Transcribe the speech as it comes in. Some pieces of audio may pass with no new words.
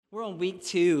We're on week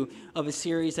 2 of a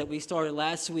series that we started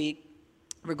last week.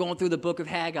 We're going through the book of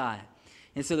Haggai.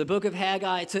 And so the book of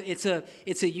Haggai, it's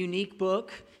a unique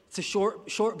book. It's a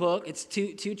short book. It's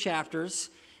two chapters.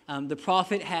 The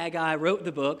prophet Haggai wrote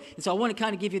the book. And so I want to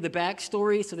kind of give you the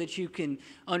backstory so that you can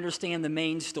understand the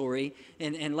main story.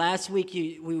 And last week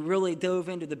we really dove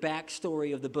into the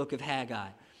backstory of the book of Haggai.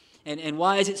 And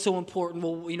why is it so important?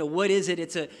 Well, what is it?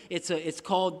 It's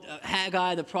called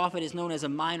Haggai. The prophet is known as a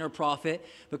minor prophet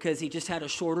because he just had a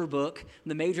shorter book.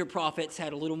 The major prophets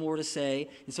had a little more to say,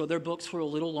 and so their books were a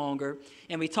little longer.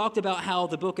 And we talked about how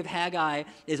the book of Haggai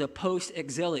is a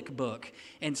post-exilic book.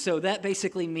 And so that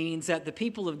basically means that the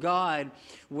people of God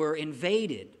were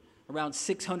invaded around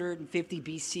 650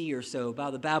 BC or so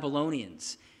by the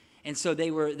Babylonians. And so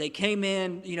they came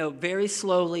in, very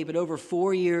slowly, but over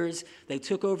 4 years, they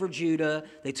took over Judah,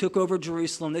 they took over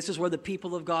Jerusalem. This is where the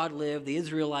people of God lived, the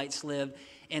Israelites lived,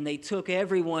 and they took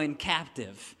everyone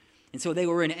captive. And so they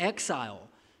were in exile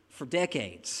for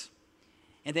decades.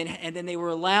 And then they were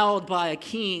allowed by a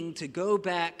king to go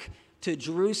back to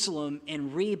Jerusalem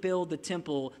and rebuild the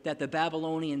temple that the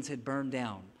Babylonians had burned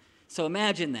down. So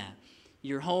imagine that.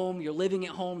 You're home, you're living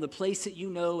at home, the place that you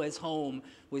know as home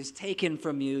was taken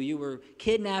from you. You were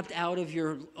kidnapped out of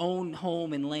your own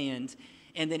home and land,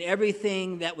 and then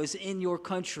everything that was in your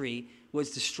country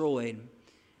was destroyed.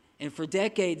 And for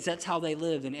decades, that's how they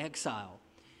lived, in exile.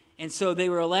 And so they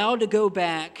were allowed to go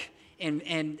back,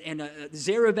 and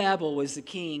Zerubbabel was the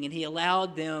king, and he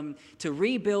allowed them to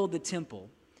rebuild the temple.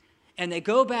 And they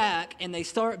go back, and they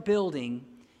start building,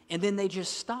 and then they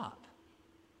just stop.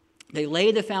 They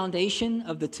lay the foundation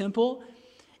of the temple,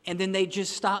 and then they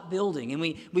just stop building. And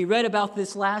we read about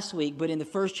this last week, but in the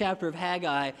first chapter of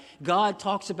Haggai, God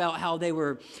talks about how they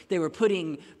were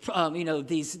putting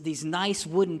these nice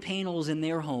wooden panels in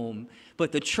their home,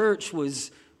 but the church was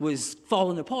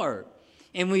falling apart.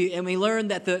 And we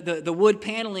learned that the wood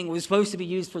paneling was supposed to be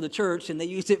used for the church, and they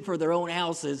used it for their own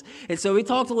houses. And so we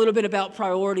talked a little bit about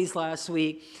priorities last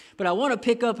week. But I want to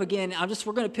pick up again.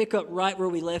 We're going to pick up right where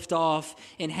we left off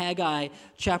in Haggai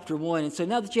chapter 1. And so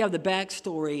now that you have the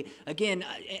backstory, again,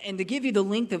 and to give you the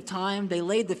length of time, they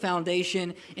laid the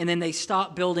foundation, and then they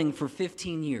stopped building for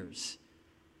 15 years.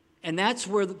 And that's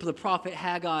where the prophet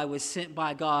Haggai was sent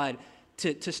by God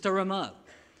to stir him up.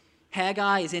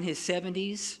 Haggai is in his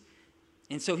 70s.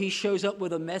 And so he shows up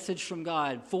with a message from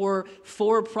God, four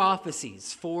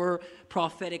prophecies, 4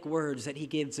 prophetic words that he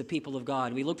gives the people of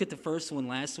God. We looked at the first one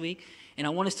last week, and I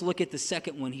want us to look at the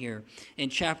second one here in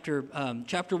chapter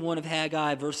 1 of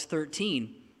Haggai, verse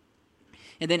 13.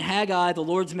 And then Haggai, the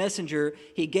Lord's messenger,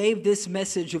 he gave this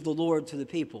message of the Lord to the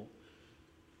people.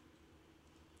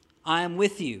 I am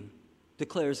with you,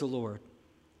 declares the Lord.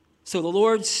 So the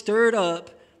Lord stirred up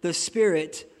the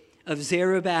spirit of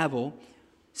Zerubbabel,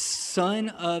 son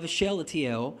of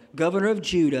Shealtiel, governor of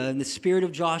Judah, and the spirit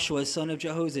of Joshua, son of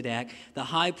Jehozadak, the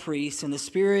high priest, and the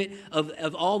spirit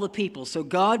of all the people. So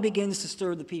God begins to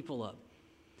stir the people up.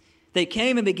 They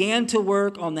came and began to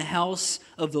work on the house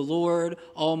of the Lord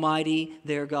Almighty,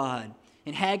 their God.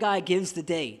 And Haggai gives the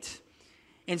date.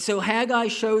 And so Haggai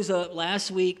shows up.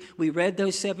 Last week, we read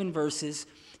those 7 verses.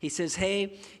 He says,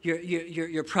 hey,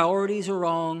 your priorities are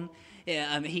wrong.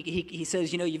 He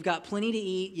says, you've got plenty to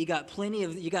eat, you got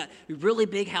really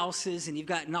big houses, and you've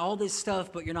gotten all this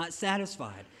stuff, but you're not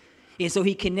satisfied. And so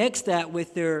he connects that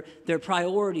with their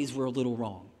priorities were a little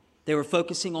wrong. They were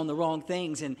focusing on the wrong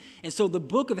things. And so the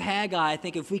book of Haggai, I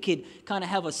think if we could kind of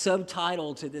have a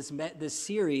subtitle to this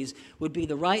series, would be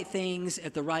the right things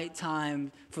at the right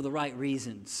time for the right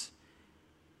reasons.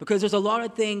 Because there's a lot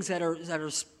of things that are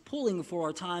pulling for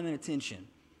our time and attention.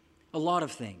 A lot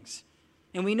of things.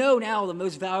 And we know now the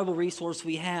most valuable resource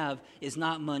we have is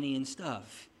not money and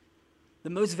stuff. The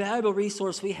most valuable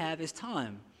resource we have is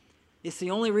time. It's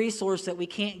the only resource that we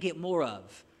can't get more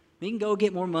of. We can go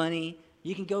get more money,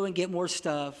 you can go and get more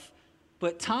stuff,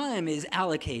 but time is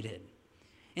allocated.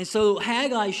 And so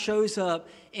Haggai shows up,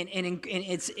 and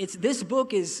this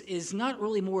book is not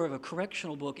really more of a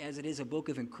correctional book as it is a book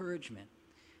of encouragement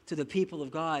to the people of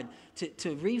God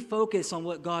to refocus on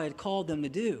what God had called them to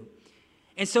do.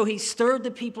 And so he stirred the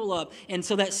people up. And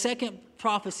so that second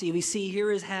prophecy we see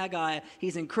here is Haggai.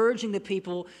 He's encouraging the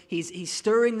people. He's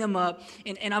stirring them up.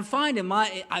 And I found in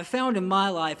my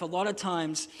life a lot of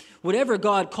times, whatever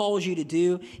God calls you to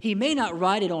do, he may not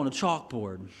write it on a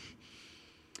chalkboard.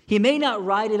 He may not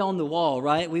write it on the wall,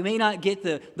 right? We may not get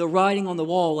the writing on the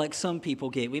wall like some people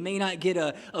get. We may not get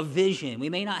a vision. We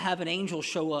may not have an angel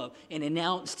show up and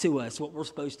announce to us what we're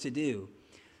supposed to do.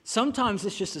 Sometimes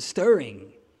it's just a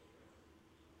stirring.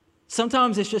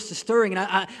 Sometimes it's just a stirring,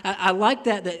 and I like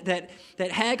that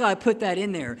Haggai put that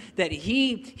in there, that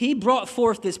he brought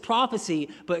forth this prophecy,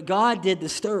 but God did the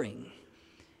stirring.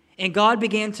 And God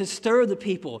began to stir the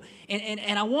people.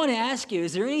 And I want to ask you,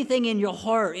 is there anything in your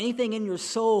heart, anything in your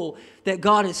soul that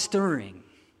God is stirring?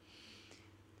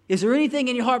 Is there anything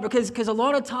in your heart? Because a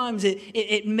lot of times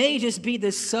it may just be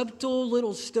this subtle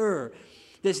little stir,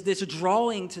 this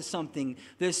drawing to something,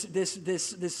 this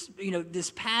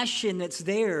passion that's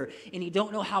there, and you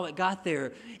don't know how it got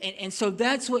there. And so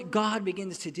that's what God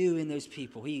begins to do in those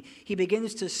people. He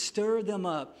begins to stir them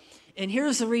up. And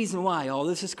here's the reason why, y'all.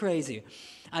 This is crazy.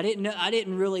 I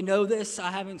didn't really know this. I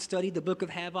haven't studied the book of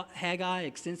Haggai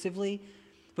extensively,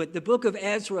 but the book of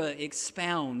Ezra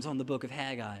expounds on the book of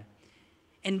Haggai.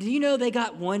 And do you know they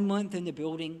got 1 month in the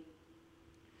building?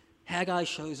 Haggai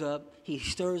shows up. He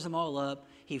stirs them all up.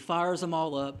 He fires them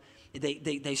all up.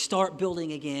 They start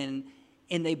building again,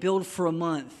 and they build for a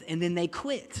month, and then they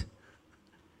quit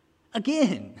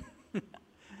again.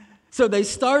 So they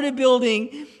started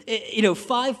building,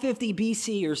 550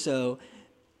 BC or so.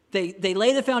 They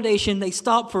lay the foundation. They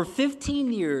stop for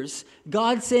 15 years.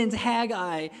 God sends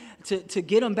Haggai to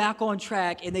get them back on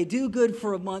track, and they do good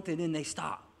for a month, and then they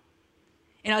stop.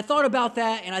 And I thought about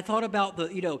that, and I thought about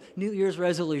the, New Year's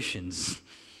resolutions.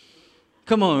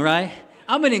 Come on, right?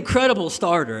 I'm an incredible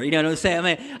starter, you know what I'm saying?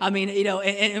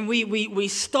 And we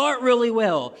start really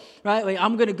well, right?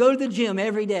 I'm going to go to the gym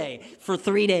every day for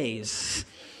 3 days.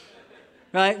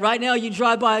 Right now, you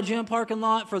drive by a gym parking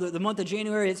lot for the month of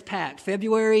January, it's packed.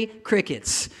 February,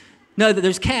 crickets. No,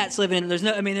 there's cats living in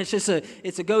it.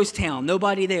 It's a ghost town.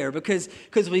 Nobody there because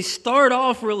we start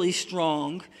off really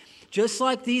strong, just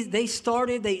like these. They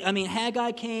started.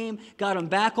 Haggai came, got them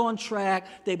back on track.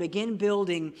 They began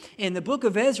building, and the book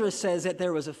of Ezra says that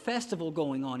there was a festival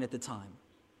going on at the time.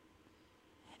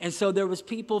 And so there was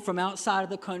people from outside of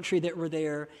the country that were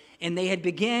there, and they had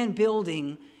began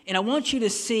building. And I want you to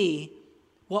see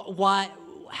what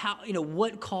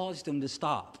caused them to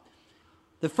stop.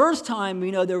 The first time,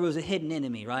 there was a hidden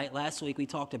enemy, right? Last week we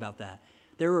talked about that.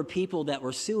 There were people that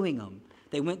were suing them.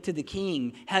 They went to the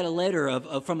king, had a letter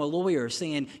from a lawyer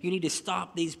saying, you need to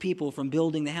stop these people from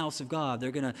building the house of God.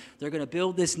 They're gonna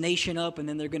build this nation up, and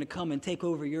then they're gonna come and take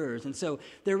over yours. And so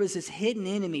there was this hidden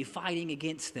enemy fighting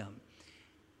against them.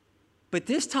 But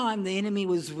this time the enemy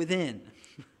was within.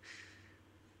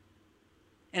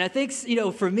 And I think,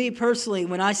 for me personally,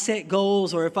 when I set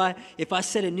goals or if I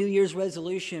set a New Year's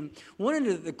resolution, one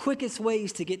of the quickest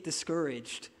ways to get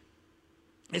discouraged,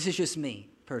 this is just me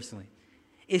personally,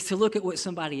 is to look at what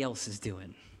somebody else is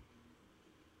doing.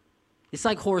 It's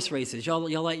like horse races.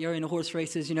 You're into horse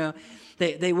races,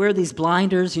 They wear these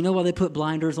blinders. You know why they put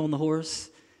blinders on the horse?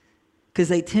 Because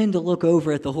they tend to look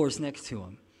over at the horse next to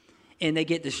them. And they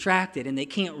get distracted, and they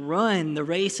can't run the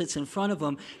race that's in front of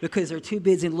them because they're too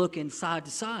busy looking side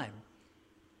to side.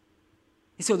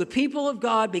 And so the people of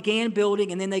God began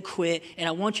building, and then they quit, and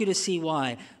I want you to see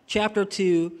why. Chapter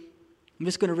 2, I'm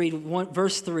just going to read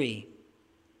verse 3.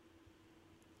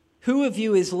 Who of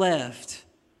you is left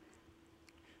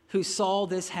who saw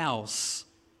this house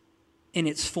in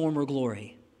its former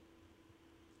glory?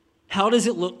 How does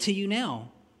it look to you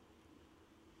now?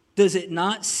 Does it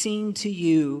not seem to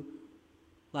you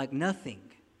like nothing?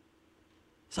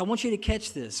 So I want you to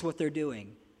catch this, what they're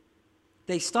doing.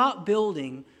 They stopped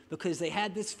building because they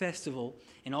had this festival,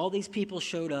 and all these people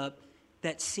showed up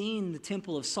that seen the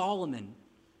Temple of Solomon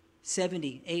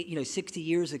 60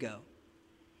 years ago.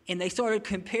 And they started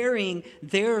comparing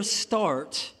their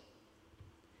start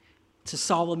to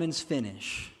Solomon's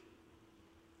finish.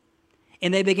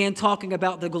 And they began talking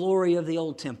about the glory of the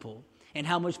old temple, and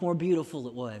how much more beautiful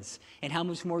it was, and how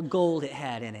much more gold it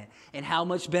had in it, and how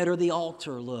much better the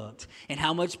altar looked, and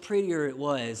how much prettier it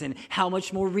was, and how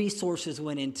much more resources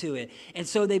went into it. And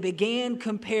so they began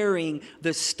comparing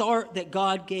the start that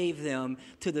God gave them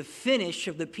to the finish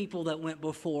of the people that went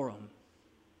before them.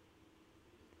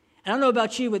 And I don't know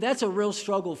about you, but that's a real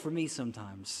struggle for me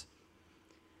sometimes.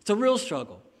 It's a real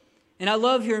struggle. And I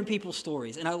love hearing people's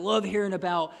stories, and I love hearing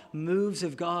about moves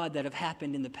of God that have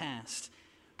happened in the past.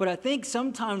 But I think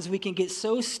sometimes we can get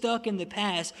so stuck in the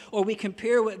past, or we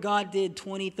compare what God did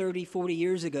 20, 30, 40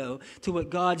 years ago to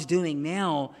what God's doing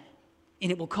now,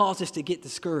 and it will cause us to get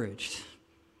discouraged.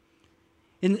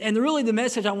 And really the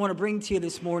message I want to bring to you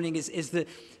this morning is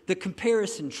the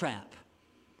comparison trap.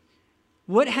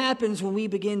 What happens when we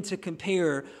begin to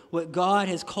compare what God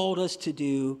has called us to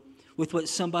do with what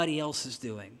somebody else is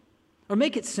doing? Or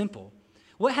make it simple.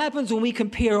 What happens when we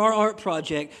compare our art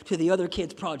project to the other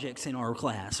kids' projects in our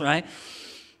class, right?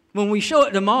 When we show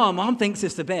it to mom thinks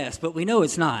it's the best, but we know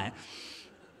it's not.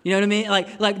 You know what I mean?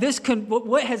 Like this,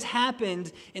 what has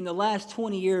happened in the last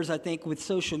 20 years, I think, with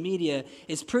social media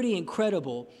is pretty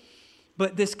incredible.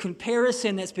 But this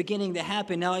comparison that's beginning to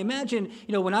happen. Now, imagine,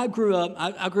 when I grew up,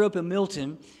 I grew up in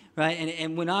Milton, right?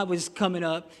 And when I was coming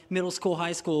up, middle school,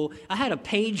 high school, I had a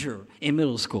pager in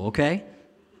middle school, okay?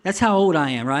 That's how old I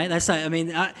am, right? I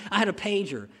had a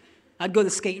pager. I'd go to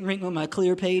the skating rink with my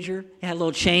clear pager. It had a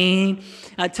little chain.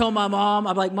 I'd tell my mom,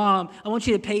 I'd be like, Mom, I want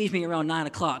you to page me around 9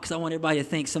 o'clock because I want everybody to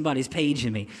think somebody's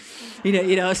paging me.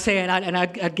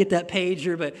 I'd get that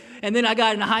pager. And then I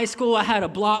got into high school, I had a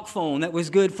block phone that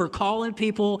was good for calling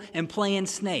people and playing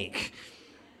Snake.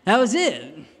 That was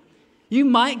it. You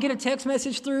might get a text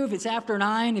message through if it's after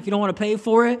 9, if you don't want to pay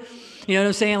for it. You know what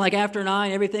I'm saying? Like after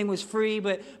 9, everything was free.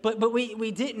 But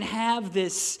we didn't have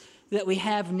this that we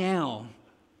have now.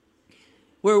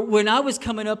 Where when I was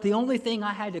coming up, the only thing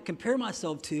I had to compare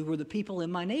myself to were the people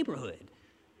in my neighborhood.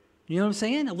 You know what I'm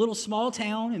saying? A little small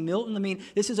town in Milton. I mean,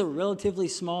 this is a relatively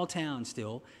small town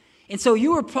still. And so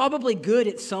you were probably good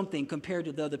at something compared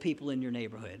to the other people in your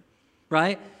neighborhood,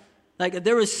 right? Like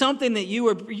there was something that you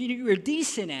were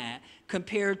decent at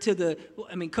compared to the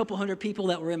couple hundred people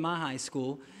that were in my high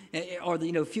school, or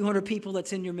the few hundred people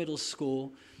that's in your middle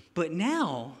school. But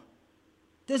now,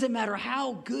 doesn't matter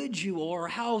how good you are or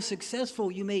how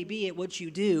successful you may be at what you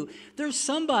do, there's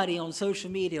somebody on social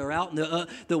media or out in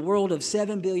the world of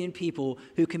 7 billion people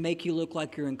who can make you look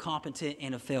like you're incompetent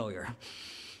and a failure,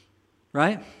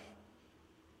 right?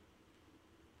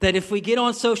 That if we get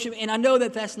on social, and I know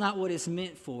that that's not what it's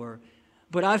meant for,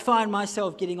 but I find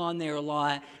myself getting on there a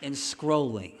lot and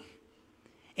scrolling.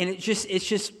 And it's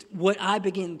just what I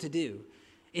begin to do.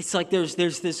 It's like there's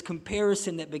this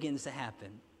comparison that begins to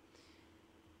happen.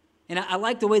 And I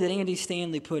like the way that Andy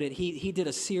Stanley put it. He did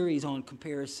a series on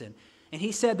comparison. And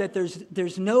he said that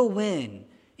there's no win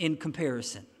in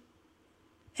comparison,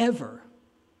 ever.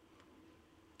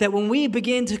 That when we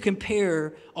begin to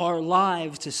compare our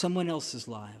lives to someone else's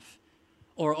life,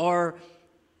 or our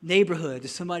neighborhood to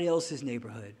somebody else's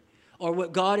neighborhood, or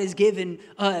what God has given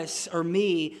us or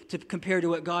me to compare to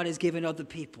what God has given other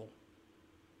people.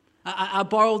 I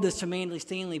borrowed this from Andy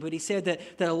Stanley, but he said that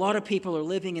a lot of people are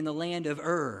living in the land of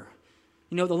Ur.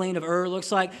 You know what the land of Ur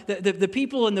looks like? The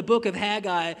people in the book of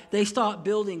Haggai, they stopped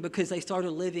building because they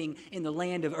started living in the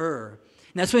land of Ur.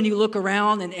 And that's when you look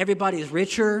around and everybody's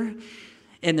richer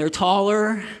and they're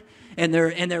taller and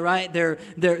they're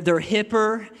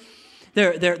hipper.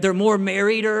 They're more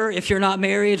marrieder if you're not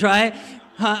married, right?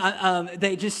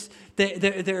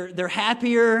 They're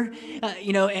happier,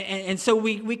 and so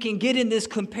we can get in this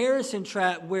comparison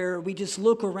trap where we just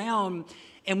look around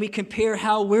and we compare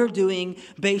how we're doing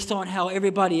based on how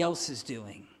everybody else is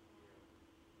doing.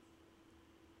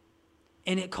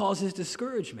 And it causes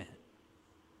discouragement.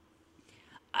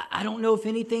 I don't know if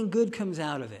anything good comes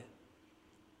out of it.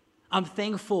 I'm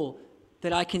thankful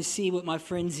that I can see what my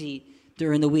friends eat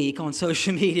during the week on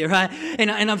social media, right? And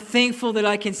I'm thankful that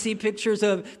I can see pictures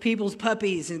of people's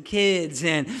puppies and kids.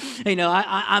 And,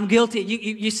 I'm guilty.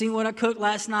 You seen what I cooked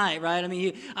last night,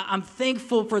 right? I'm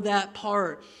thankful for that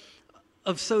part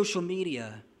of social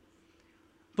media.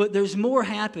 But there's more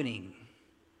happening.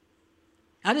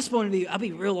 I'll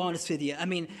be real honest with you.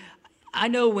 I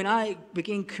know when I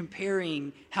begin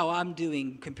comparing how I'm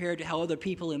doing compared to how other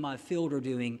people in my field are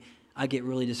doing, I get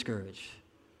really discouraged.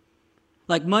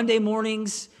 Like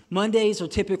Mondays are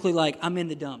typically like I'm in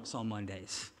the dumps on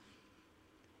Mondays.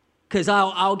 Because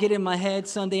I'll get in my head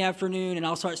Sunday afternoon and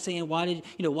I'll start saying, why did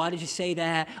you say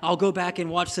that? I'll go back and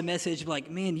watch the message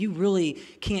like, man, you really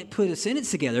can't put a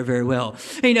sentence together very well.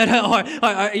 Or you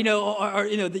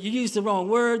used the wrong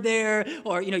word there,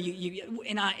 or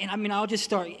I'll just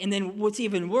start. And then what's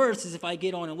even worse is if I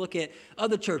get on and look at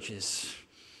other churches.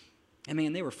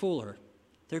 They were fuller.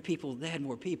 They had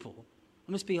more people.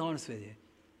 I'll just be honest with you.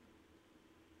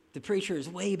 The preacher is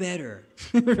way better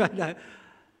right now.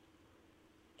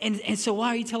 And so why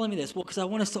are you telling me this? Well, because I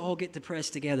want us to all get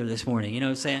depressed together this morning. You know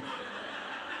what I'm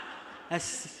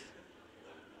saying?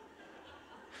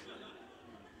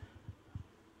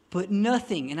 But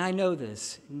nothing, and I know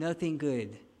this, nothing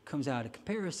good comes out of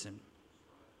comparison.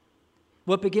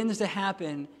 What begins to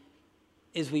happen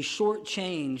is we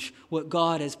shortchange what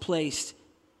God has placed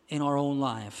in our own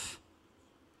life.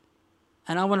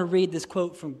 And I want to read this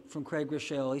quote from Craig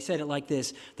Groeschel. He said it like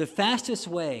this: the fastest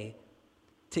way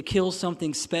to kill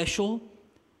something special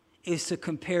is to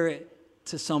compare it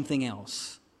to something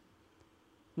else.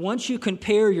 Once you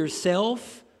compare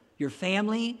yourself, your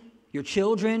family, your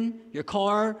children, your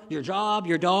car, your job,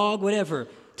 your dog, whatever,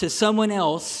 to someone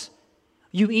else,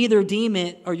 you either deem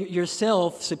it or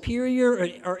yourself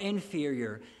superior or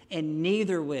inferior, and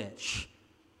neither which.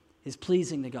 is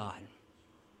pleasing to God.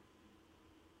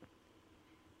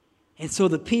 And so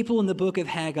the people in the book of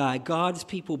Haggai, God's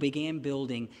people began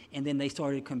building, and then they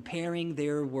started comparing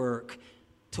their work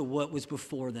to what was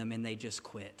before them, and they just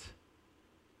quit.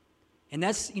 And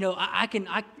that's,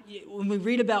 when we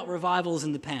read about revivals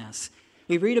in the past,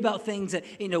 we read about things that,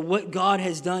 what God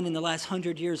has done in the last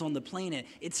 100 years on the planet,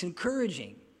 it's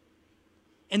encouraging.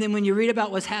 And then when you read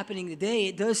about what's happening today,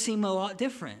 it does seem a lot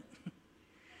different.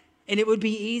 And it would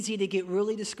be easy to get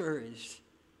really discouraged.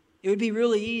 It would be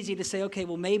really easy to say, okay,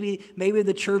 well, maybe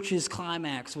the church's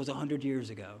climax was 100 years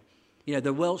ago.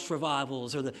 The Welsh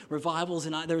revivals or the revivals,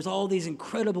 and there's all these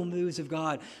incredible moves of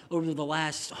God over the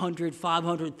last 100,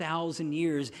 500,000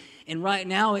 years. And right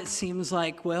now it seems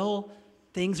like, well,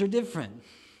 things are different.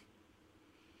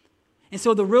 And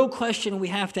so the real question we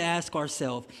have to ask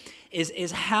ourselves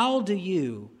is how do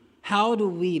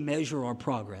we measure our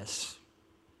progress?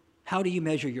 How do you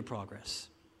measure your progress?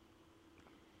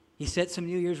 You set some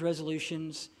New Year's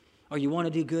resolutions, or you want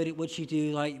to do good at what you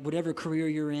do, like whatever career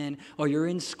you're in, or you're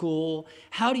in school.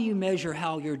 How do you measure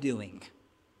how you're doing?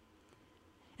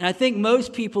 And I think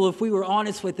most people, if we were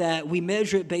honest with that, we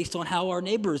measure it based on how our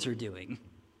neighbors are doing.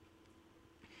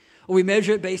 Or we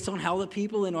measure it based on how the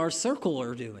people in our circle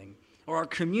are doing, or our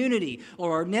community,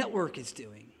 or our network is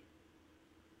doing.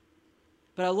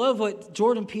 But I love what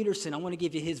Jordan Peterson, I want to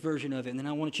give you his version of it, and then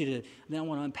I want to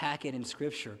unpack it in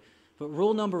Scripture. But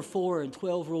rule number 4 in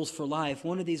 12 Rules for Life,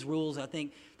 one of these rules I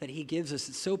think that he gives us,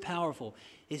 it's so powerful,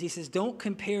 is he says, don't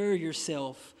compare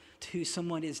yourself to who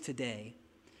someone is today.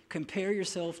 Compare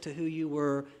yourself to who you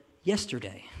were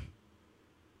yesterday.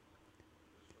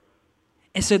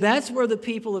 And so that's where the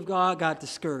people of God got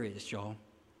discouraged, y'all.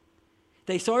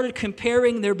 They started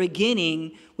comparing their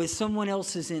beginning with someone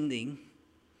else's ending.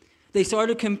 They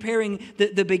started comparing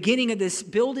the beginning of this,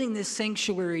 building this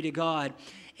sanctuary to God.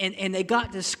 And they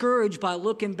got discouraged by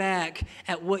looking back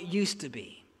at what used to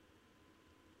be.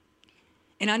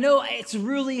 And I know it's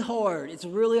really hard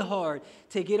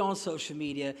to get on social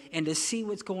media and to see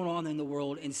what's going on in the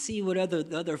world and see what the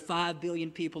other 5 billion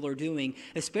people are doing,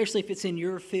 especially if it's in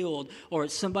your field or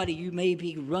it's somebody you may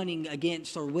be running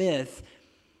against or with,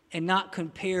 and not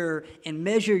compare and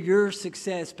measure your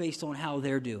success based on how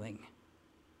they're doing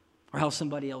or how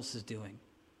somebody else is doing.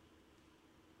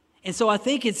 And so I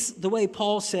think it's the way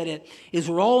Paul said it, is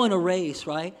we're all in a race,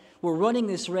 right? We're running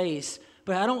this race,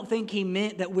 but I don't think he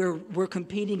meant that we're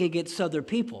competing against other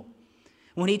people.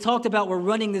 When he talked about we're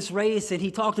running this race and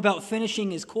he talked about finishing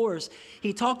his course,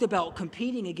 he talked about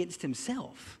competing against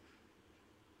himself.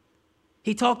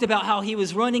 He talked about how he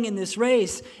was running in this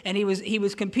race and he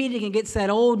was competing against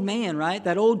that old man, right?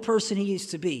 That old person he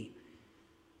used to be.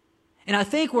 And I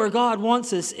think where God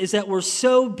wants us is that we're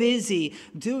so busy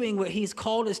doing what he's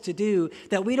called us to do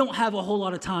that we don't have a whole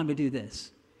lot of time to do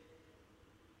this.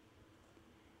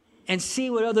 And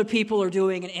see what other people are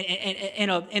doing in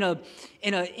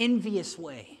an envious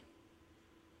way.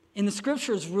 And the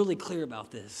scripture is really clear about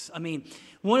this. I mean,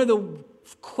 one of the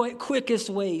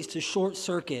quickest ways to short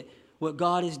circuit what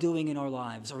God is doing in our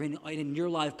lives or in your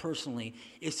life personally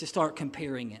is to start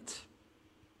comparing it.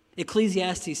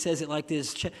 Ecclesiastes says it like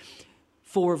this.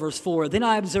 4 verse 4, then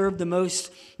I observed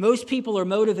most people are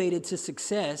motivated to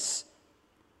success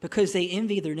because they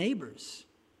envy their neighbors.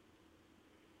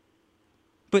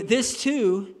 But this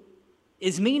too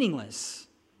is meaningless.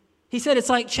 He said it's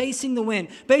like chasing the wind.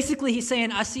 Basically, he's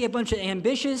saying, I see a bunch of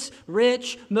ambitious,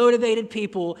 rich, motivated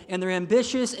people, and they're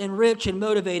ambitious and rich and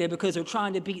motivated because they're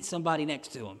trying to beat somebody next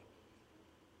to them.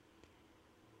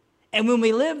 And when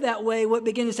we live that way, what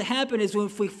begins to happen is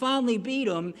if we finally beat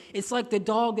them, it's like the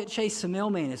dog that chased the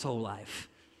mailman his whole life.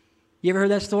 You ever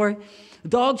heard that story? The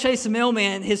dog chased the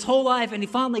mailman his whole life, and he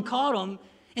finally caught him,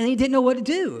 and he didn't know what to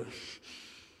do.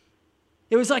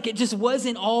 It was like it just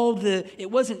wasn't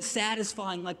it wasn't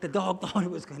satisfying like the dog thought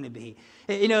it was going to be.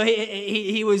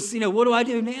 He was, what do I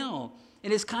do now?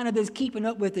 And it's kind of this keeping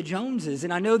up with the Joneses.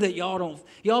 And I know that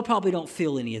y'all probably don't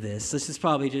feel any of this. This is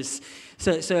probably just,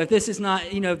 so if this is not,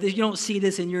 if you don't see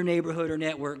this in your neighborhood or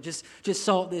network, just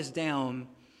salt this down.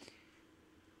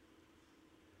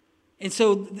 And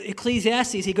so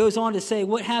Ecclesiastes, he goes on to say,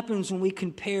 what happens when we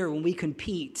compare, when we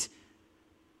compete,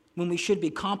 when we should be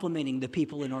complimenting the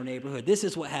people in our neighborhood? This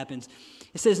is what happens.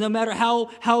 It says, no matter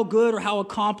how good or how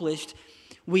accomplished,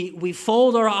 we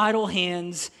fold our idle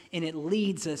hands and it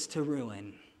leads us to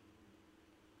ruin.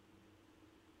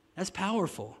 That's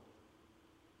powerful.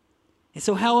 And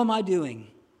so how am I doing?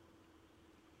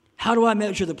 How do I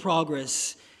measure the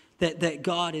progress that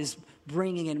God is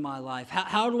bringing in my life?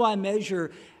 How do I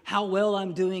measure how well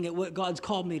I'm doing at what God's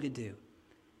called me to do?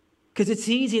 Because it's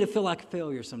easy to feel like a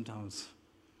failure sometimes.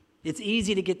 It's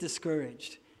easy to get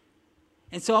discouraged.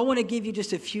 And so I want to give you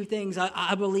just a few things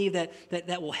I believe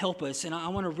that will help us. And I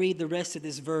want to read the rest of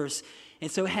this verse.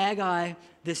 And so Haggai,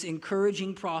 this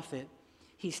encouraging prophet,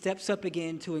 he steps up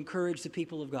again to encourage the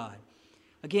people of God.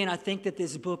 Again, I think that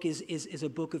this book is a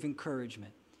book of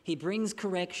encouragement. He brings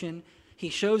correction. He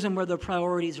shows them where their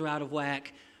priorities are out of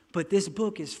whack. But this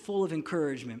book is full of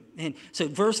encouragement. And so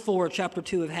verse 4, chapter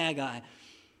 2 of Haggai,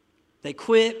 they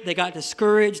quit, they got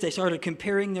discouraged, they started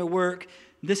comparing their work.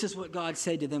 This is what God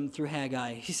said to them through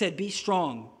Haggai. He said, "Be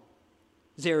strong,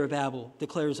 Zerubbabel,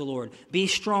 declares the Lord. Be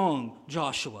strong,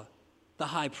 Joshua, the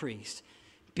high priest.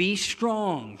 Be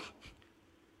strong,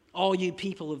 all you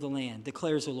people of the land,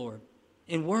 declares the Lord,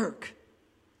 and work.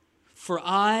 For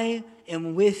I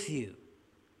am with you,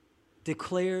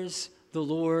 declares the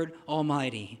Lord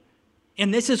Almighty.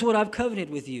 And this is what I've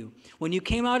covenanted with you. When you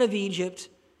came out of Egypt,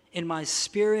 and my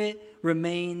spirit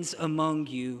remains among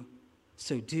you,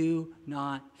 so do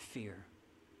not fear."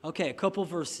 Okay, a couple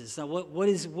verses. Now, what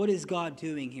is God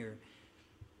doing here?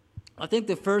 I think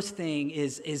the first thing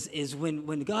is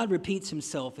when God repeats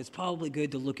himself, it's probably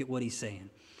good to look at what he's saying.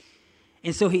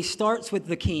 And so he starts with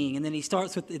the king, and then he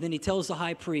tells the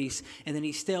high priest, and then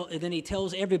he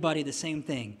tells everybody the same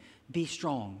thing. Be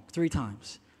strong, 3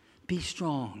 times. Be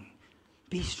strong.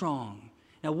 Be strong.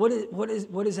 Now, what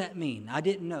does that mean? I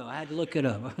didn't know. I had to look it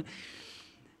up.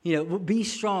 Be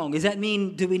strong. Does that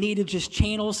mean, do we need to just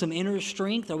channel some inner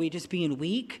strength? Are we just being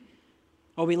weak?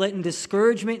 Are we letting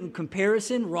discouragement and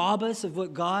comparison rob us of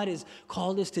what God has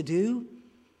called us to do?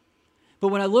 But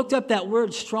when I looked up that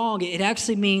word strong, it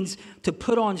actually means to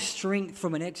put on strength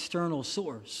from an external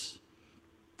source.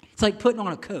 It's like putting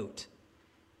on a coat.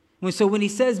 So when he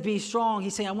says be strong,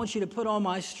 he's saying, I want you to put on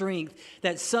my strength.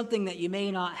 That's something that you may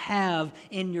not have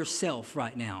in yourself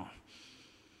right now.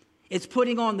 It's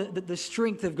putting on the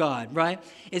strength of God, right?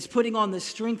 It's putting on the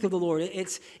strength of the Lord.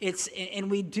 And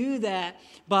we do that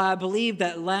by, I believe,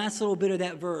 that last little bit of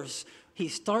that verse. He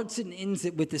starts it and ends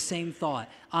it with the same thought.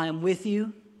 I am with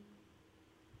you,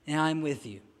 and I am with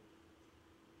you.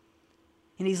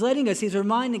 And he's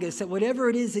reminding us that whatever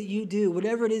it is that you do,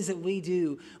 whatever it is that we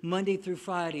do Monday through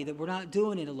Friday, that we're not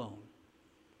doing it alone.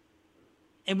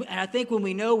 And I think when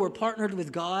we know we're partnered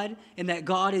with God and that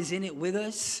God is in it with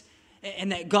us,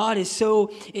 and that God is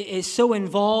so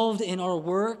involved in our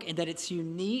work and that it's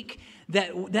unique,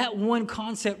 that one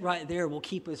concept right there will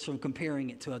keep us from comparing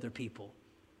it to other people.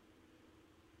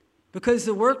 Because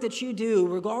the work that you do,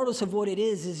 regardless of what it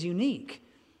is unique.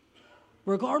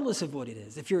 Regardless of what it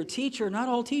is. If you're a teacher, not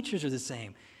all teachers are the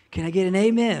same. Can I get an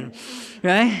amen?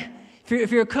 Right?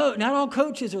 If you're a coach, not all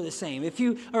coaches are the same. If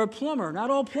you are a plumber,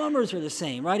 not all plumbers are the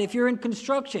same, right? If you're in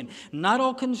construction, not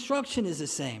all construction is the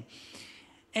same.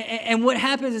 And what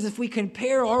happens is if we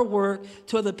compare our work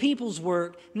to other people's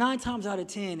work, 9 times out of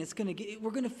 10, we're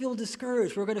going to feel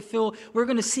discouraged. We're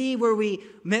going to see where we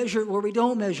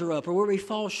don't measure up or where we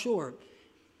fall short.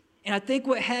 And I think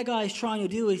what Haggai is trying to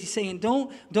do is he's saying,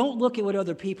 don't look at what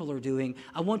other people are doing.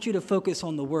 I want you to focus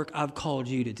on the work I've called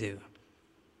you to do.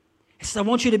 He says, I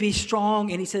want you to be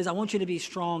strong. And he says, I want you to be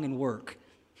strong in work.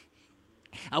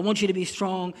 I want you to be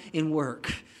strong in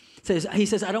work. He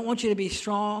says, I don't want you to be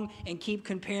strong and keep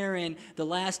comparing the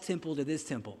last temple to this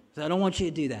temple. So I don't want you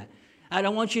to do that. I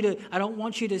don't want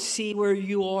you to see where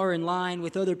you are in line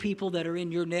with other people that are in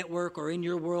your network or in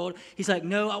your world. He's like,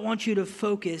 no, I want you to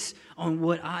focus on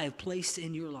what I have placed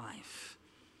in your life.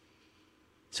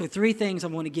 So 3 things I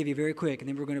want to give you very quick, and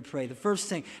then we're going to pray. The first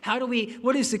thing,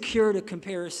 what is the cure to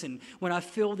comparison when I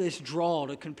feel this draw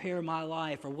to compare my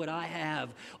life or what I have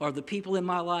or the people in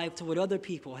my life to what other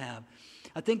people have?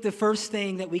 I think the first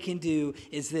thing that we can do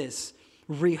is this: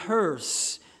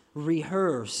 rehearse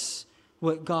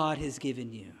what God has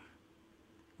given you.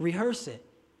 Rehearse it.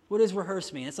 What does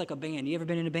rehearse mean? It's like a band. You ever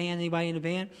been in a band? Anybody in a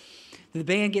band? The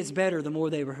band gets better the more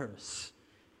they rehearse.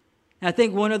 And I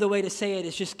think one other way to say it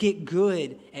is just get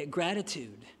good at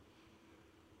gratitude.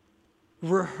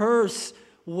 Rehearse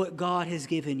what God has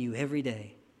given you every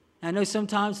day. I know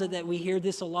sometimes that we hear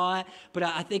this a lot, but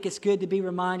I think it's good to be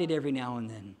reminded every now and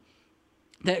then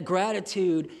that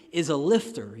gratitude is a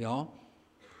lifter, y'all.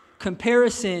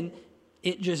 Comparison,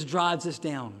 it just drives us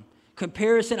down.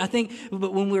 Comparison, I think,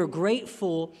 but when we're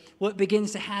grateful, what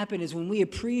begins to happen is when we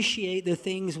appreciate the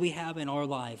things we have in our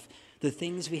life, the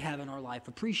things we have in our life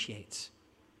appreciates.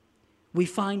 We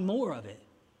find more of it.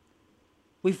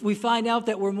 We find out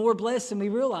that we're more blessed than we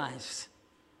realized.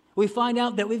 We find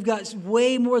out that we've got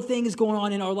way more things going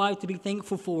on in our life to be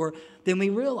thankful for than we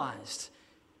realized.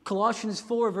 Colossians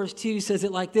 4 verse 2 says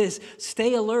it like this: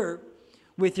 stay alert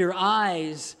with your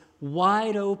eyes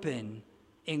wide open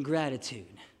in gratitude.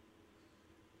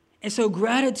 And so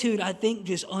gratitude, I think,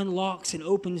 just unlocks and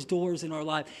opens doors in our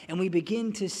life. And we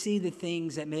begin to see the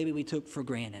things that maybe we took for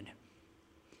granted.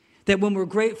 That when we're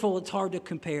grateful, it's hard to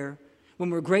compare. When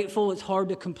we're grateful, it's hard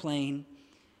to complain.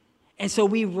 And so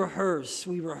we rehearse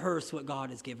what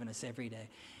God has given us every day.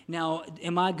 Now,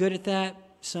 am I good at that?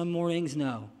 Some mornings,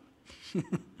 no.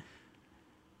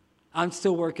 I'm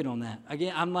still working on that.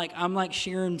 Again, I'm like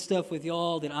sharing stuff with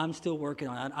y'all that I'm still working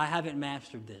on. I haven't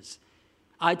mastered this.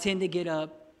 I tend to get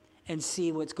up and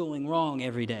see what's going wrong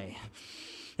every day.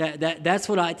 That's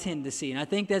what I tend to see. And I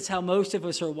think that's how most of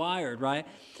us are wired, right?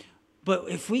 But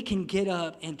if we can get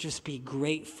up and just be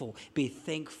grateful, be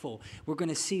thankful, we're going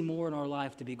to see more in our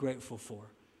life to be grateful for.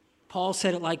 Paul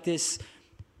said it like this,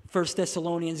 1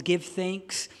 Thessalonians, give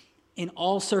thanks in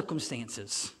all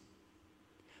circumstances.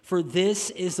 For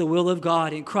this is the will of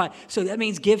God in Christ. So that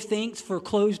means give thanks for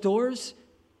closed doors.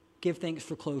 Give thanks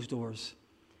for closed doors.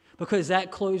 Because that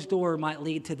closed door might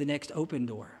lead to the next open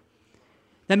door.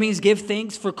 That means give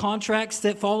thanks for contracts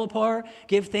that fall apart.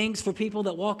 Give thanks for people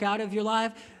that walk out of your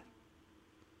life.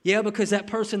 Yeah, because that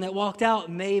person that walked out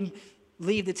may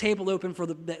leave the table open for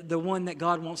the one that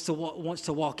God wants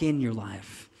to walk in your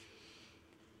life.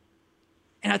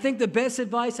 And I think the best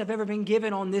advice I've ever been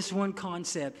given on this one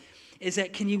concept is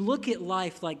that can you look at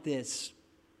life like this?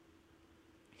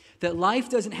 That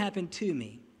life doesn't happen to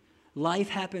me. Life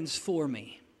happens for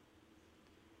me.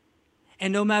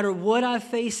 And no matter what I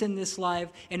face in this life,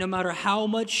 and no matter how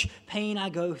much pain I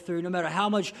go through, no matter how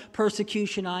much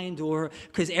persecution I endure,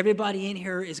 because everybody in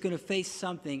here is going to face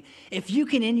something, if you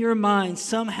can in your mind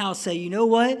somehow say, you know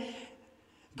what?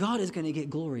 God is going to get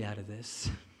glory out of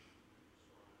this.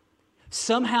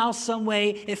 Somehow, some way,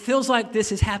 it feels like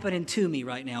this is happening to me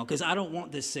right now because I don't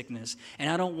want this sickness and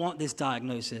I don't want this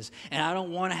diagnosis and I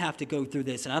don't want to have to go through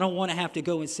this and I don't want to have to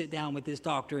go and sit down with this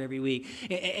doctor every week.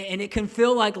 And it can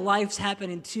feel like life's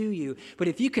happening to you. But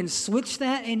if you can switch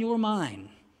that in your mind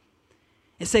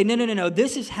and say, no,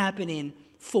 this is happening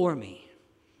for me.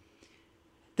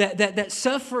 That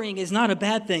suffering is not a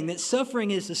bad thing. That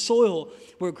suffering is the soil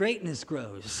where greatness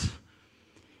grows.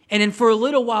 And then for a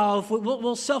little while,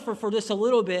 we'll suffer for just a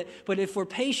little bit, but if we're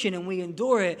patient and we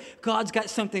endure it, God's got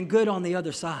something good on the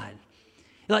other side.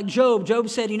 Like Job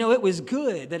said, it was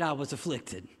good that I was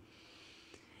afflicted.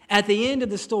 At the end of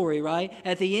the story, right?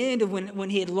 At the end of when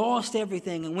he had lost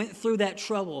everything and went through that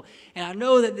trouble, and I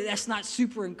know that that's not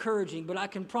super encouraging, but I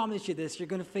can promise you this, you're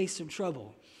going to face some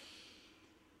trouble.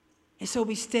 And so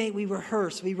we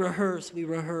rehearse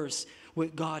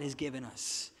what God has given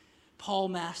us. Paul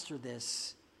mastered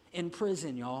this. In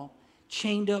prison, y'all,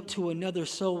 chained up to another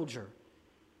soldier.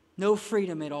 No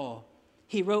freedom at all.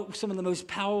 He wrote some of the most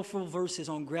powerful verses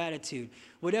on gratitude.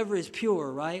 Whatever is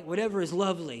pure, right? Whatever is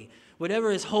lovely.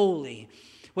 Whatever is holy.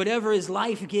 Whatever is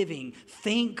life-giving.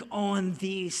 Think on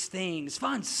these things.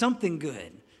 Find something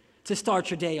good to start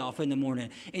your day off in the morning.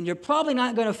 And you're probably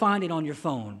not going to find it on your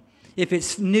phone if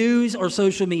it's news or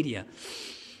social media.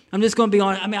 I'm just going to be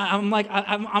honest.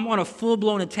 I'm on a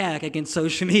full-blown attack against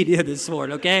social media this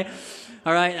morning, okay?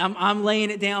 All right, I'm laying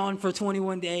it down for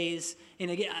 21 days.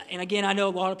 And again, I know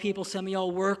a lot of people, some of y'all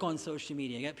work on social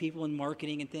media. You got people in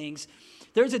marketing and things.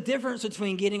 There's a difference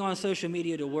between getting on social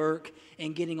media to work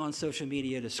and getting on social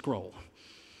media to scroll.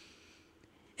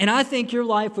 And I think your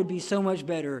life would be so much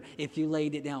better if you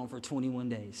laid it down for 21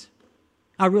 days.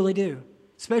 I really do,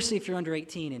 especially if you're under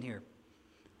 18 in here.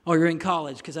 Or you're in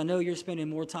college, because I know you're spending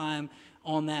more time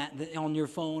on on your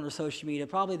phone or social media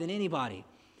probably than anybody.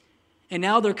 And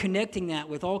now they're connecting that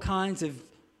with all kinds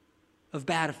of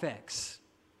bad effects.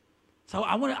 So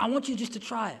I want you just to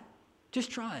try it. Just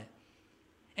try it.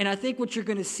 And I think what you're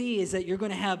going to see is that you're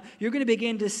going to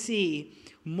begin to see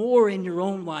more in your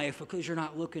own life because you're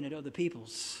not looking at other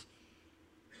people's.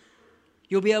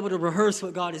 You'll be able to rehearse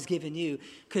what God has given you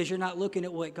because you're not looking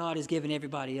at what God has given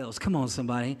everybody else. Come on,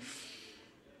 somebody.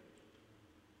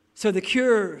 So the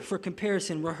cure for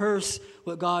comparison, rehearse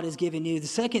what God has given you. The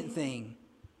second thing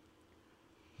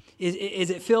is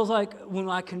it feels like when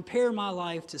I compare my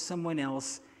life to someone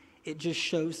else, it just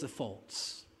shows the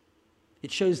faults.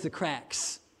 It shows the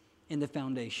cracks in the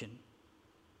foundation.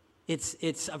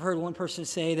 I've heard one person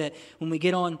say that when we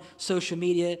get on social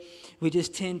media, we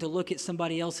just tend to look at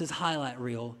somebody else's highlight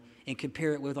reel and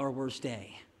compare it with our worst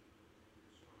day.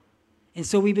 And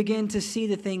so we begin to see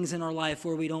the things in our life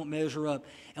where we don't measure up.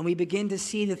 And we begin to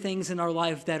see the things in our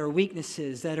life that are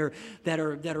weaknesses, that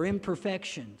are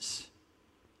imperfections.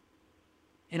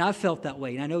 And I've felt that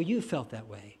way, and I know you've felt that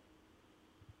way.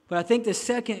 But I think the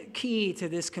second key to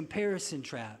this comparison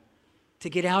trap, to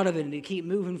get out of it and to keep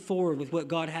moving forward with what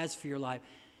God has for your life,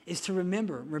 is to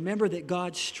remember that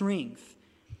God's strength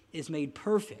is made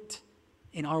perfect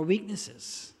in our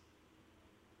weaknesses.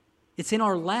 It's in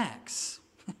our lacks.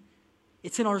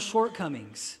 It's in our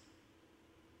shortcomings.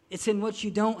 It's in what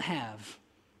you don't have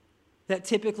that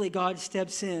typically God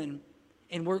steps in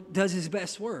and does his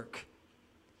best work.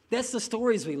 That's the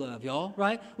stories we love, y'all,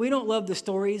 right? We don't love the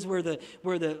stories where the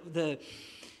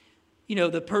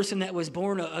person that was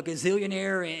born a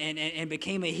gazillionaire and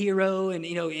became a hero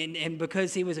and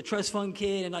because he was a trust fund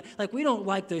kid and like we don't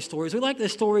like those stories. We like the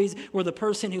stories where the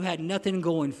person who had nothing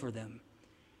going for them,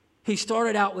 who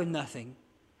started out with nothing,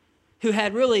 who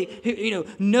had really,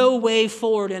 no way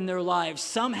forward in their lives,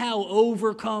 somehow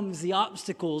overcomes the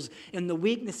obstacles and the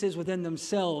weaknesses within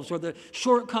themselves or the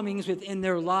shortcomings within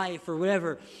their life or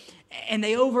whatever. And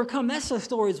they overcome. That's the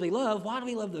stories we love. Why do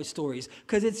we love those stories?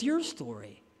 Because it's your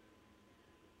story.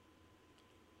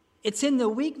 It's in the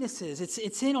weaknesses.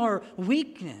 It's in our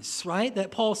weakness, right? That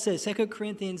Paul says, 2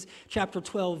 Corinthians chapter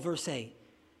 12, verse 8.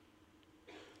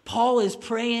 Paul is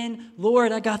praying,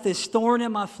 Lord, I got this thorn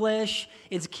in my flesh.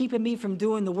 It's keeping me from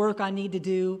doing the work I need to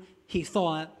do, he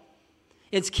thought.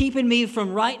 It's keeping me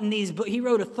from writing these books. He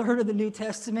wrote a third of the New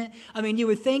Testament. I mean, you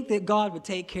would think that God would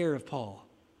take care of Paul.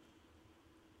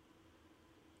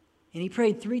 And he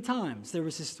prayed 3 times. There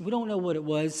was this, we don't know what it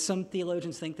was. Some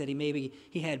theologians think that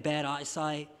he had bad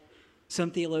eyesight.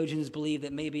 Some theologians believe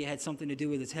that maybe it had something to do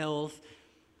with his health.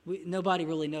 Nobody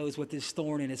really knows what this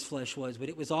thorn in his flesh was, but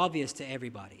it was obvious to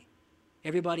everybody.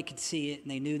 Everybody could see it, and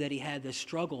they knew that he had this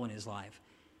struggle in his life.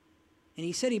 And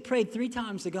he said he prayed 3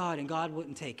 times to God, and God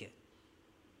wouldn't take it.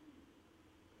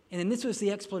 And then this was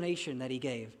the explanation that he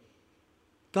gave.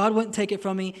 God wouldn't take it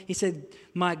from me. He said,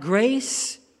 my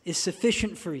grace is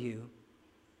sufficient for you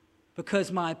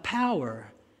because my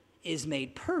power is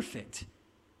made perfect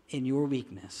in your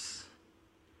weakness.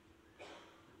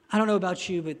 I don't know about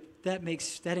you, but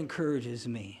that encourages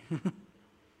me.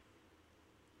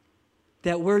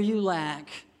 That where you lack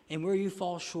and where you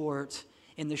fall short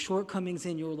and the shortcomings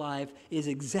in your life is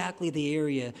exactly the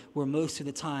area where most of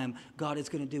the time God is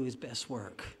going to do his best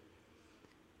work.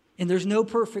 And there's no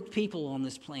perfect people on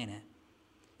this planet.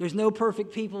 There's no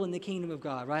perfect people in the kingdom of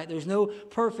God, right? There's no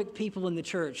perfect people in the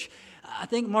church. I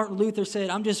think Martin Luther said,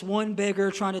 I'm just one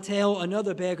beggar trying to tell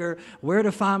another beggar where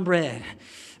to find bread,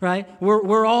 right?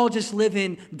 We're all just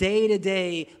living day to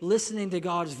day, listening to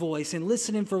God's voice and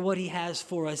listening for what he has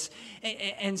for us.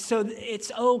 And so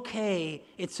it's okay.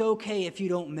 It's okay if you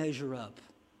don't measure up.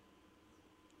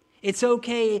 It's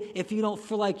okay if you don't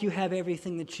feel like you have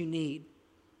everything that you need.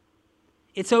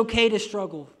 It's okay to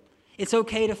struggle. It's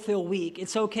okay to feel weak.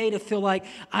 It's okay to feel like,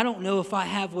 I don't know if I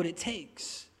have what it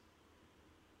takes.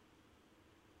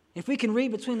 If we can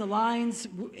read between the lines,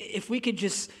 if we could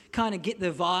just kind of get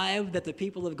the vibe that the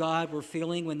people of God were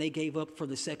feeling when they gave up for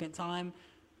the second time,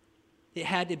 it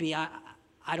had to be, I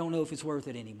don't know if it's worth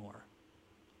it anymore.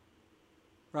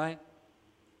 Right?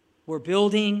 We're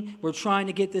building, we're trying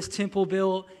to get this temple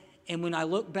built, and when I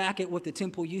look back at what the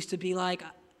temple used to be like,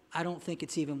 I don't think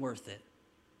it's even worth it.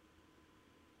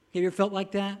 Have you ever felt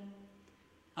like that?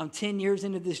 I'm 10 years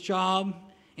into this job,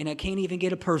 and I can't even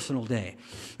get a personal day,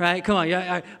 right? Come on,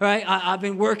 right? I've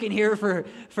been working here for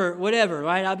whatever,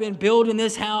 right? I've been building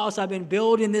this house. I've been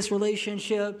building this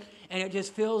relationship, and it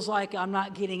just feels like I'm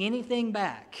not getting anything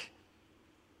back.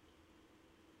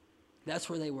 That's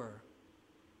where they were.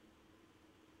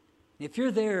 If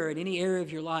you're there in any area of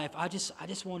your life, I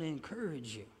just want to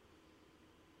encourage you,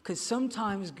 because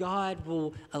sometimes God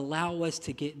will allow us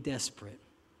to get desperate.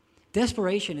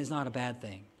 Desperation is not a bad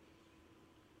thing.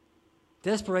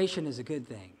 Desperation is a good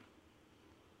thing.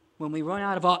 When we run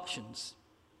out of options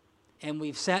and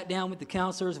we've sat down with the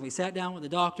counselors and we sat down with the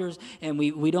doctors and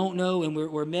we don't know and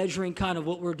we're measuring kind of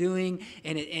what we're doing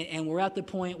and we're at the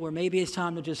point where maybe it's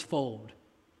time to just fold.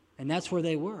 And that's where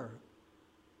they were.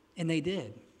 And they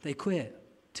did. They quit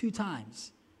 2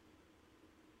 times.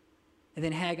 And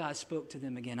then Haggai spoke to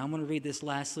them again. I'm going to read this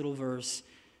last little verse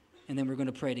and then we're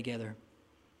going to pray together.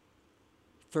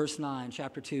 Verse 9,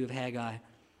 chapter 2 of Haggai.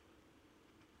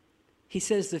 He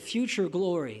says the future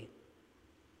glory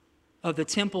of the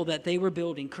temple that they were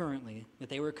building currently, that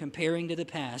they were comparing to the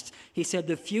past, he said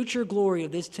the future glory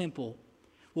of this temple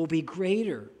will be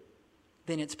greater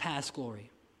than its past glory,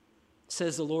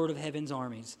 says the Lord of heaven's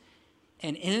armies.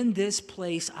 And in this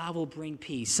place I will bring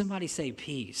peace. Somebody say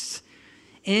peace.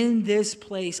 In this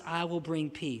place I will bring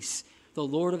peace. The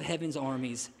Lord of heaven's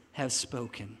armies has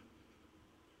spoken.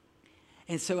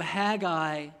 And so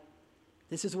Haggai,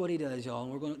 this is what he does, y'all.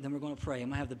 And then we're going to pray. I'm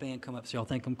going to have the band come up so y'all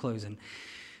think I'm closing.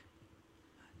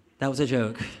 That was a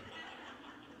joke.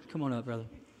 Come on up, brother.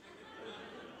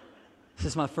 This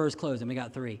is my first closing. We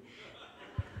got 3.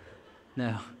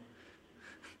 No.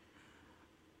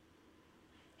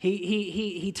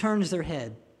 he turns their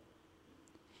head.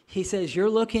 He says, you're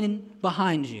looking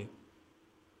behind you.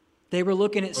 They were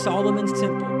looking at Solomon's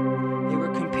temple. They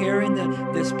were comparing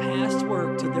this past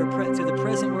work to the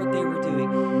present work they were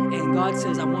doing. And God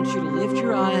says, I want you to lift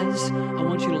your eyes. I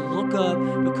want you to look up,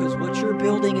 because what you're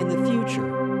building in the future,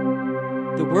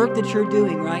 the work that you're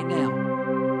doing right now,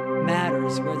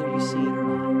 matters whether you see it or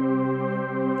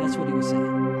not. That's what he was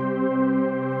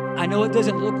saying. I know it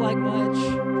doesn't look like much.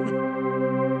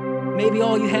 Maybe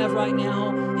all you have right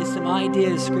now is some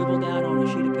ideas scribbled down on a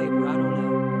sheet of paper. I don't know.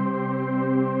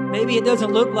 Maybe it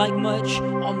doesn't look like much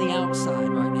on the outside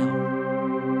right now.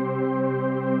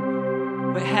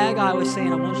 But Haggai was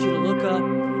saying, I want you to look up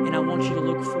and I want you to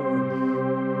look forward.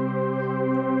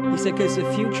 He said, because the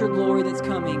future glory that's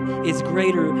coming is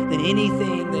greater than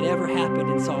anything that ever happened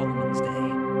in Solomon's day.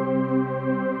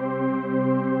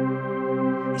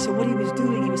 So what he was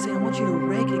doing, he was saying, I want you to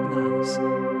recognize,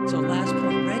 so last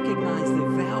point, recognize the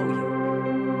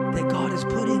value that God has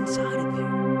put inside of you.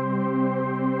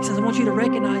 He says, I want you to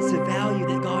recognize the value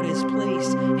that God has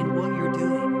placed in what you're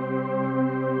doing.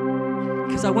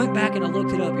 Because I went back and I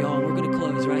looked it up, y'all. We're going to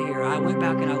close right here. I went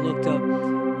back and I looked up,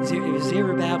 it was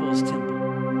Zerubbabel's temple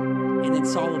and then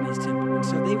Solomon's temple. And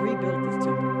so they rebuilt this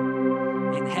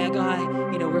temple. And Haggai,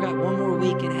 we got one more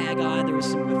week in Haggai. There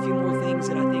was a few more things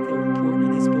that I think that were important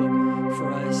in this book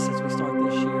for us as we start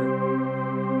this year.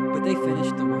 But they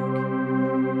finished the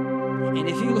work. And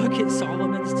if you look at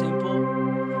Solomon's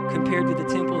temple compared to the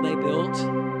temple they built,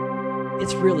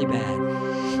 it's really bad.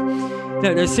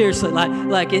 No, seriously,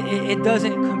 it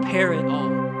doesn't compare at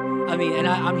all. I mean, and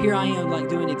I am like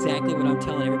doing exactly what I'm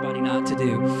telling everybody not to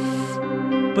do.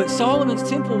 But Solomon's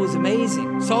temple was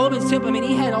amazing. Solomon's temple, I mean,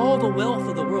 he had all the wealth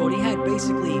of the world. He had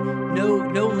basically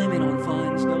no limit on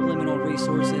funds, no limit on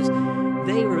resources.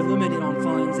 They were limited on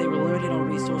funds. They were limited on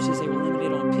resources. They were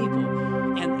limited on people.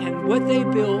 And what they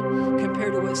built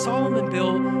compared to what Solomon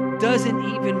built doesn't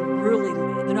even really,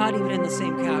 they're not even in the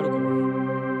same category.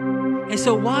 And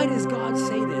so why does God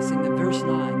say this in the verse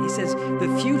 9? He says, the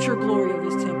future glory of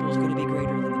this temple is going to be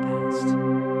greater than the past.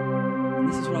 And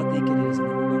this is what I think it is, and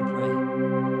then we're going to pray.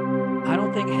 I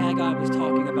don't think Haggai was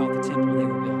talking about the temple they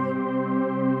were building.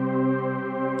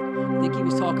 I think he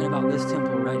was talking about this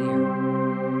temple right here.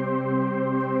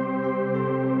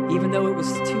 Even though it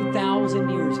was 2,000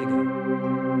 years ago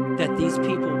that these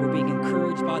people were being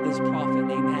encouraged by this prophet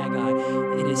named Haggai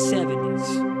in his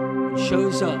 70s, and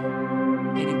shows up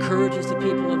and encourages the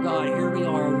people of God. Here we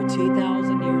are over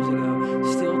 2,000 years ago,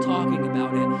 still talking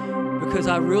about it, because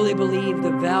I really believe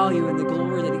the value and the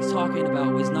glory that he's talking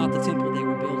about was not the temple they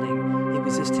were building. It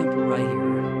was this temple right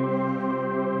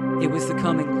here. It was the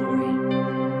coming glory.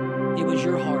 It was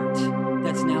your heart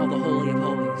that's now the Holy of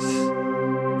Holies.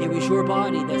 It was your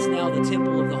body that's now the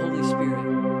temple of the Holy Spirit.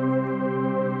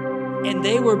 And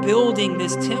they were building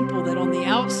this temple that on the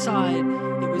outside,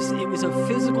 it was a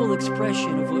physical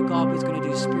expression of what God was going to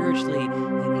do spiritually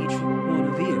in each one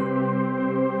of you.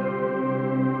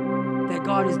 That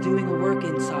God is doing a work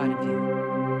inside of you.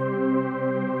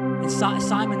 And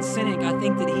Simon Sinek, I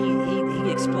think that he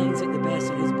explains it the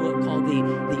best in his book called The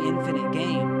Infinite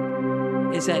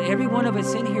Game, is that every one of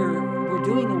us in here, we're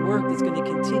doing a work that's going to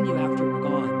continue after we're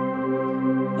gone.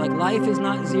 Like, life is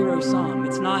not zero sum.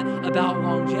 It's not about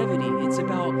longevity. It's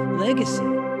about legacy.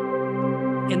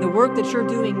 And the work that you're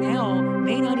doing now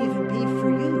may not even be for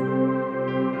you.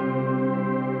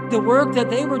 The work that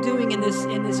they were doing in this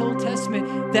Old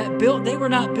Testament, they were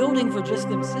not building for just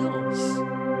themselves.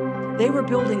 They were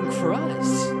building for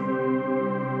us.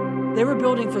 They were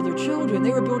building for their children.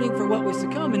 They were building for what was to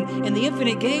come. And the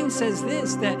Infinite Game says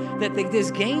this, that this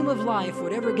game of life,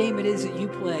 whatever game it is that you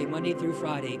play Monday through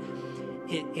Friday,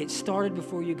 it started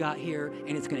before you got here,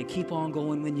 and it's going to keep on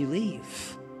going when you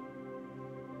leave.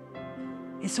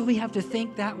 And so we have to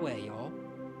think that way, y'all.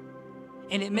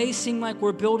 And it may seem like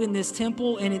we're building this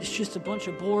temple and it's just a bunch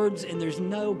of boards and there's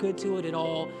no good to it at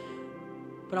all.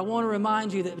 But I want to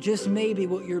remind you that just maybe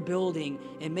what you're building,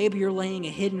 and maybe you're laying a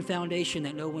hidden foundation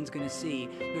that no one's going to see,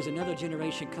 there's another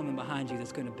generation coming behind you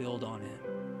that's going to build on it.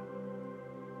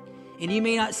 And you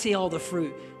may not see all the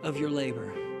fruit of your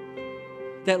labor.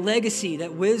 That legacy,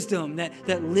 that wisdom,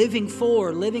 that living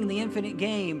the infinite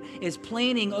game is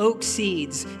planting oak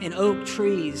seeds and oak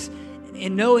trees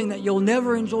and knowing that you'll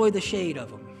never enjoy the shade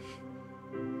of them.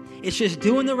 It's just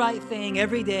doing the right thing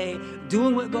every day,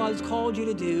 doing what God's called you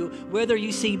to do, whether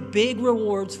you see big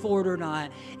rewards for it or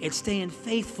not. It's staying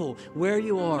faithful where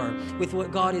you are with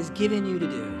what God has given you to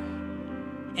do.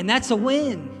 And that's a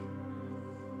win.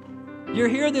 You're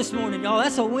here this morning, y'all.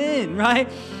 That's a win, right?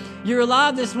 You're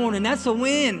alive this morning. That's a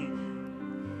win.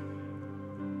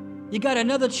 You got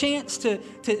another chance to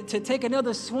take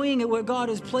another swing at what God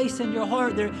has placed in your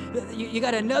heart. You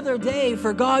got another day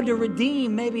for God to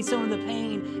redeem maybe some of the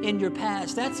pain in your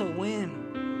past. That's a win.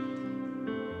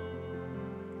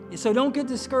 And so don't get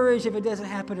discouraged if it doesn't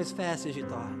happen as fast as you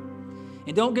thought.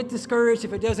 And don't get discouraged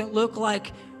if it doesn't look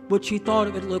like what you thought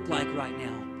it would look like right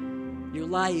now. Your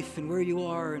life and where you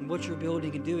are and what you're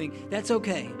building and doing, that's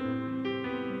okay.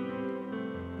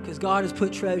 Because God has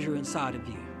put treasure inside of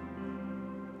you.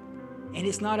 And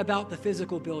it's not about the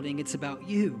physical building, it's about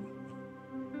you.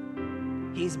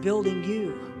 He's building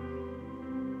you.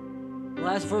 The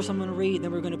last verse I'm going to read,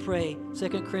 then we're going to pray. 2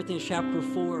 Corinthians chapter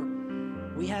 4.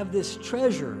 We have this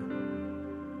treasure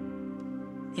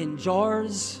in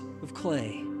jars of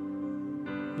clay.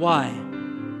 Why?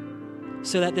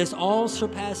 So that this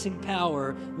all-surpassing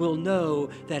power will know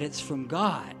that it's from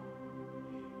God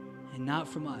and not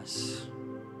from us.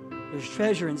 There's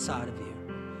treasure inside of you.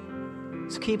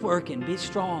 So keep working, be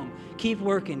strong, keep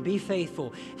working, be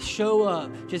faithful, show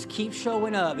up, just keep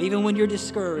showing up, even when you're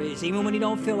discouraged, even when you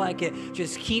don't feel like it,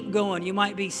 just keep going. You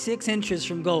might be 6 inches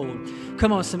from gold.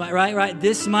 Come on, somebody, right?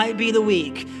 This might be the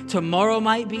week. Tomorrow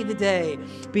might be the day.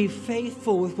 Be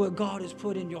faithful with what God has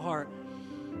put in your heart.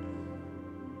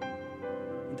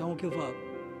 And don't give up.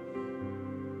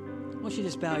 I want you to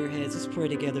just bow your heads. Let's pray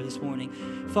together this morning.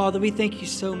 Father, we thank you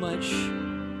so much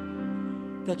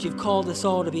that you've called us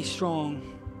all to be strong.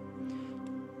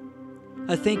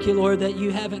 I thank you, Lord, that you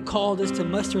haven't called us to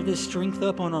muster this strength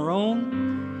up on our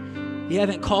own. You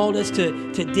haven't called us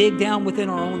to dig down within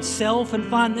our own self and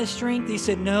find this strength. You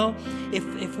said, no,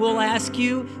 if we'll ask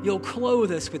you, you'll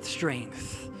clothe us with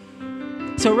strength.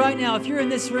 So right now, if you're in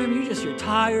this room, you're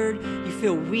tired, you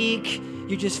feel weak,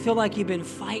 you just feel like you've been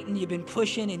fighting, you've been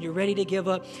pushing, and you're ready to give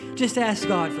up, just ask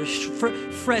God for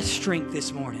fresh strength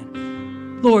this morning.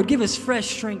 Lord, give us fresh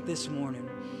strength this morning.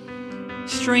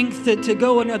 Strength to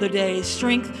go another day.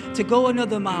 Strength to go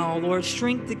another mile, Lord.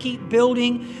 Strength to keep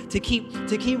building, to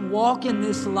keep walking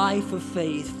this life of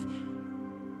faith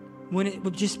when it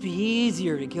would just be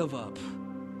easier to give up.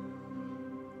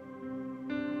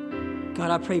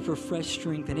 God, I pray for fresh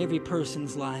strength in every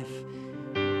person's life.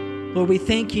 Lord, we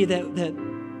thank you that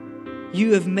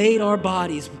you have made our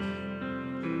bodies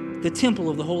the temple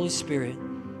of the Holy Spirit.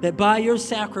 That by your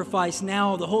sacrifice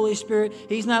now, the Holy Spirit,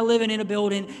 He's not living in a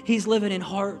building, He's living in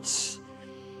hearts.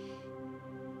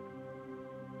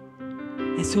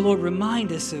 And so, Lord,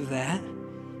 remind us of that.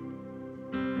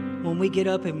 When we get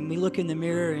up and we look in the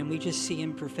mirror and we just see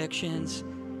imperfections,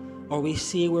 or we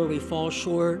see where we fall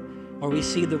short, or we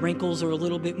see the wrinkles are a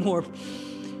little bit more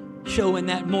showing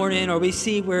that morning, or we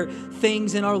see where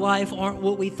things in our life aren't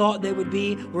what we thought they would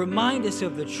be, remind us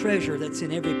of the treasure that's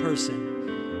in every person.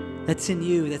 That's in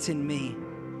you, that's in me.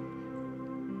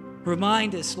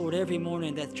 Remind us, Lord, every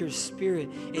morning that your Spirit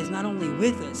is not only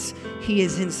with us, He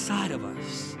is inside of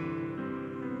us.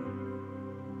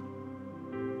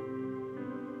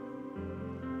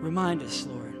 Remind us,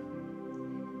 Lord.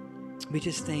 We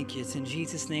just thank you. It's in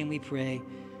Jesus' name we pray.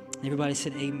 Everybody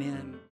said amen.